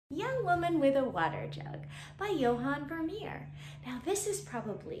Young Woman with a Water Jug by Johannes Vermeer. Now this is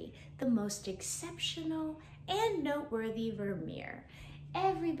probably the most exceptional and noteworthy Vermeer.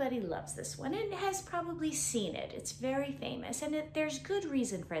 Everybody loves this one and has probably seen it. It's very famous, and there's good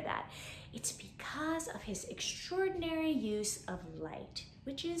reason for that. It's because of his extraordinary use of light,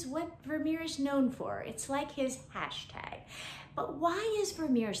 which is what Vermeer is known for. It's like his hashtag. But why is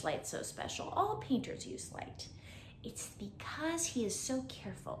Vermeer's light so special? All painters use light. It's because he is so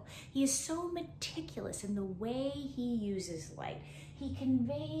careful. He is so meticulous in the way he uses light. He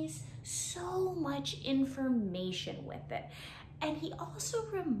conveys so much information with it. And he also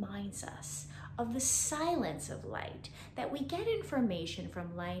reminds us of the silence of light, that we get information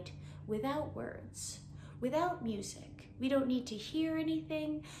from light without words, without music. We don't need to hear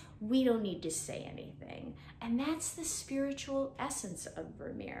anything. We don't need to say anything. And that's the spiritual essence of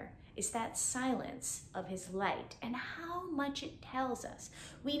Vermeer, is that silence of his light and how much it tells us.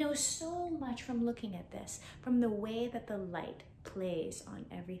 We know so much from looking at this, from the way that the light plays on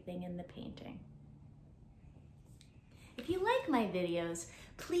everything in the painting. If you like my videos,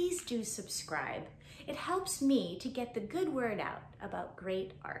 please do subscribe. It helps me to get the good word out about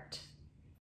great art.